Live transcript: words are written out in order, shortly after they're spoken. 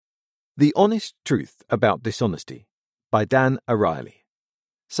The Honest Truth About Dishonesty by Dan Ariely.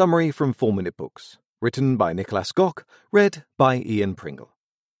 Summary from 4-Minute Books. Written by Nicholas Gok. Read by Ian Pringle.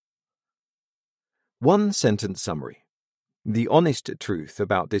 One-sentence summary. The honest truth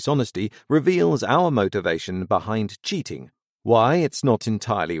about dishonesty reveals our motivation behind cheating, why it's not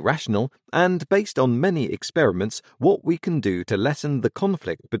entirely rational, and based on many experiments, what we can do to lessen the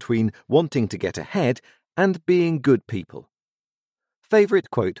conflict between wanting to get ahead and being good people.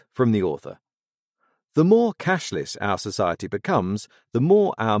 Favorite quote from the author. The more cashless our society becomes, the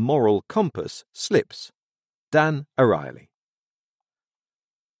more our moral compass slips. Dan Ariely.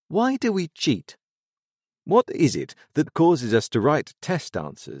 Why do we cheat? What is it that causes us to write test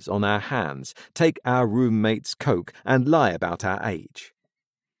answers on our hands, take our roommate's Coke, and lie about our age?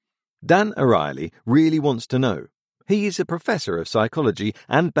 Dan Ariely really wants to know. He is a professor of psychology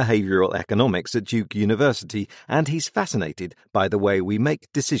and behavioral economics at Duke University, and he's fascinated by the way we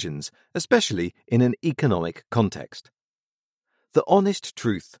make decisions, especially in an economic context. The Honest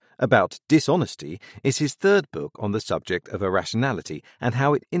Truth About Dishonesty is his third book on the subject of irrationality and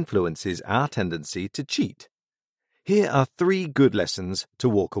how it influences our tendency to cheat. Here are 3 good lessons to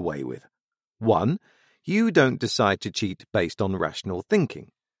walk away with. 1. You don't decide to cheat based on rational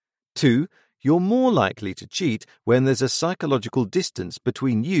thinking. 2. You're more likely to cheat when there's a psychological distance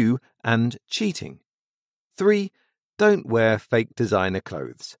between you and cheating. 3. Don't wear fake designer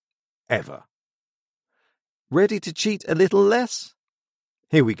clothes. Ever. Ready to cheat a little less?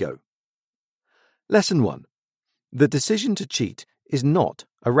 Here we go. Lesson 1. The decision to cheat is not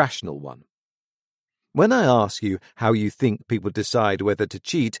a rational one. When I ask you how you think people decide whether to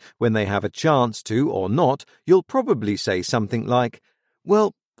cheat when they have a chance to or not, you'll probably say something like,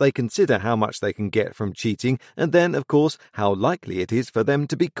 well, they consider how much they can get from cheating and then, of course, how likely it is for them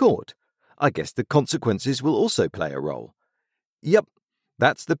to be caught. I guess the consequences will also play a role. Yep,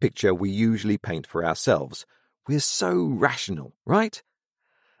 that's the picture we usually paint for ourselves. We're so rational, right?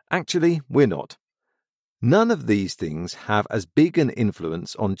 Actually, we're not. None of these things have as big an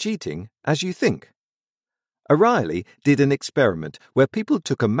influence on cheating as you think. Ariely did an experiment where people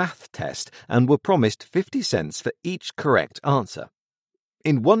took a math test and were promised 50 cents for each correct answer.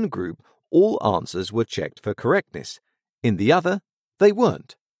 In one group, all answers were checked for correctness. In the other, they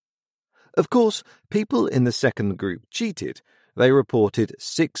weren't. Of course, people in the second group cheated. They reported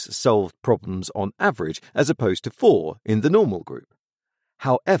 6 solved problems on average as opposed to 4 in the normal group.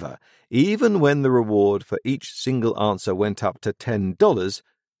 However, even when the reward for each single answer went up to $10,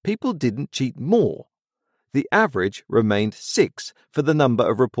 people didn't cheat more. The average remained 6 for the number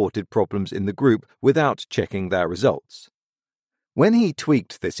of reported problems in the group without checking their results. When he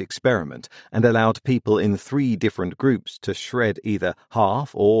tweaked this experiment and allowed people in 3 different groups to shred either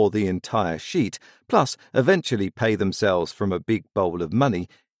half or the entire sheet, plus eventually pay themselves from a big bowl of money,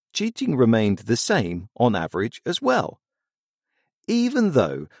 cheating remained the same on average as well. Even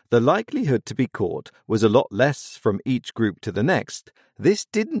though the likelihood to be caught was a lot less from each group to the next, this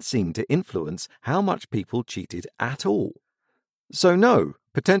didn't seem to influence how much people cheated at all. So no,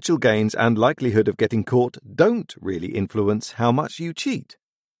 potential gains and likelihood of getting caught don't really influence how much you cheat.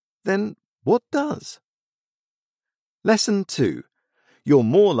 Then what does? Lesson 2. You're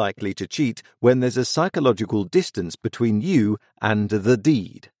more likely to cheat when there's a psychological distance between you and the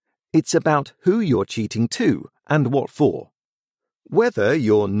deed. It's about who you're cheating to and what for. Whether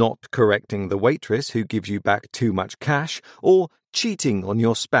you're not correcting the waitress who gives you back too much cash or cheating on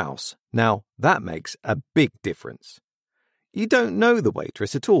your spouse, now that makes a big difference. You don't know the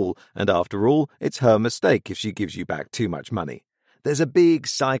waitress at all, and after all, it's her mistake if she gives you back too much money. There's a big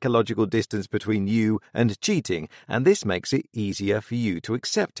psychological distance between you and cheating, and this makes it easier for you to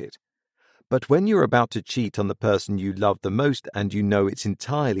accept it. But when you're about to cheat on the person you love the most and you know it's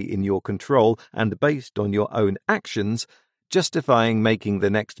entirely in your control and based on your own actions, justifying making the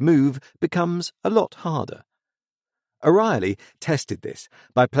next move becomes a lot harder. Ariely tested this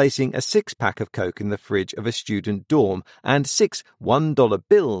by placing a 6-pack of Coke in the fridge of a student dorm and 6 $1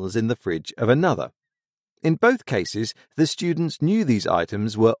 bills in the fridge of another. In both cases, the students knew these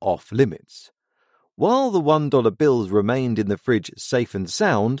items were off limits. While the $1 bills remained in the fridge safe and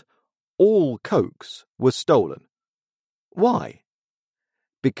sound, all Cokes were stolen. Why?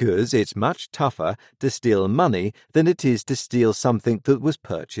 Because it's much tougher to steal money than it is to steal something that was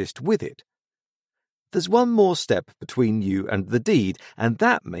purchased with it. There's one more step between you and the deed, and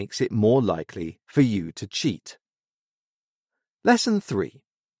that makes it more likely for you to cheat. Lesson 3.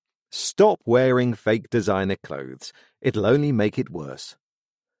 Stop wearing fake designer clothes. It'll only make it worse.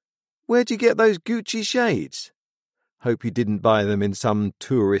 Where'd you get those Gucci shades? Hope you didn't buy them in some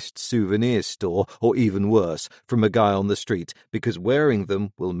tourist souvenir store, or even worse, from a guy on the street, because wearing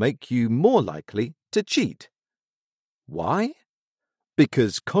them will make you more likely to cheat. Why?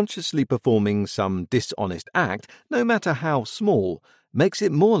 Because consciously performing some dishonest act, no matter how small, makes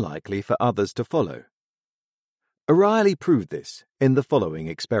it more likely for others to follow. Ariely proved this in the following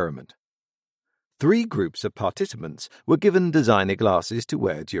experiment. 3 groups of participants were given designer glasses to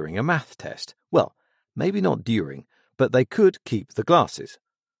wear during a math test. Well, maybe not during, but they could keep the glasses.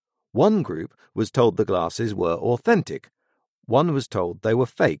 One group was told the glasses were authentic, one was told they were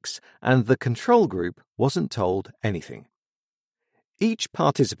fakes, and the control group wasn't told anything. Each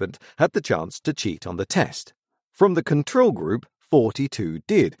participant had the chance to cheat on the test. From the control group, 42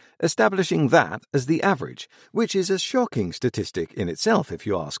 did, establishing that as the average, which is a shocking statistic in itself if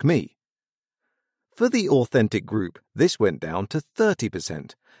you ask me. For the authentic group, this went down to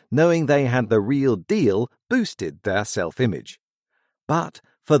 30%. Knowing they had the real deal boosted their self-image. But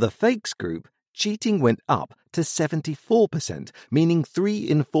for the fakes group, cheating went up to 74%, meaning 3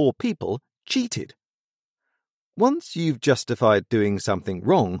 in 4 people cheated. Once you've justified doing something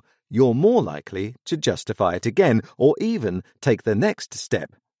wrong, you're more likely to justify it again or even take the next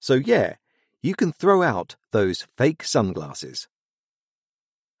step. So yeah, you can throw out those fake sunglasses.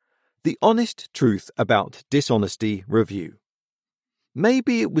 The Honest Truth About Dishonesty Review.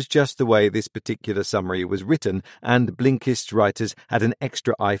 Maybe it was just the way this particular summary was written and Blinkist writers had an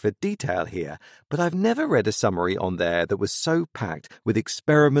extra eye for detail here, but I've never read a summary on there that was so packed with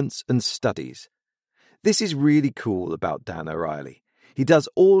experiments and studies. This is really cool about Dan Ariely. He does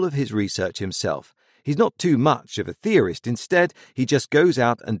all of his research himself. He's not too much of a theorist. Instead, he just goes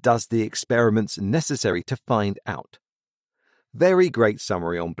out and does the experiments necessary to find out. Very great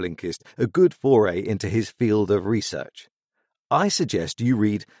summary on Blinkist, a good foray into his field of research. I suggest you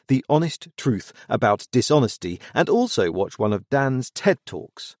read The Honest Truth About Dishonesty and also watch one of Dan's TED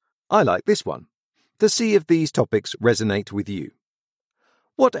Talks. I like this one, to see if these topics resonate with you.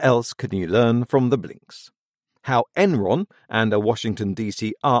 What else can you learn from the Blinks? How Enron and a Washington,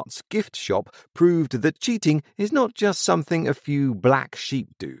 D.C. arts gift shop proved that cheating is not just something a few black sheep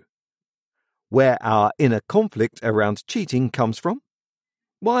do. Where our inner conflict around cheating comes from?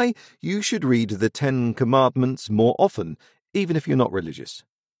 Why you should read the 10 Commandments more often, even if you're not religious.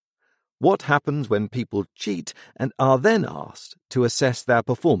 What happens when people cheat and are then asked to assess their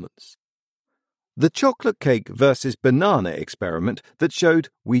performance? The chocolate cake versus banana experiment that showed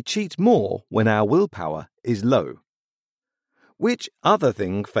we cheat more when our willpower is low. Which other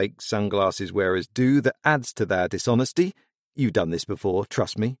thing fake sunglasses wearers do that adds to their dishonesty? You've done this before,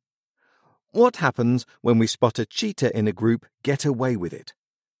 trust me. What happens when we spot a cheater in a group get away with it?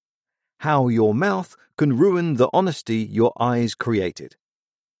 How your mouth can ruin the honesty your eyes created.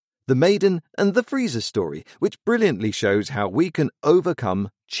 The Maiden and the Freezer story, which brilliantly shows how we can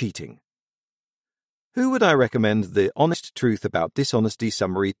overcome cheating. Who would I recommend The Honest Truth About Dishonesty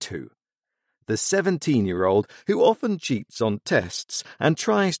summary to? The 17-year-old who often cheats on tests and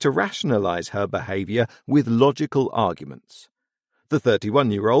tries to rationalize her behavior with logical arguments. The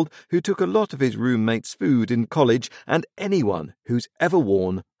 31-year-old who took a lot of his roommate's food in college, and anyone who's ever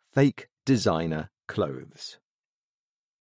worn fake designer clothes.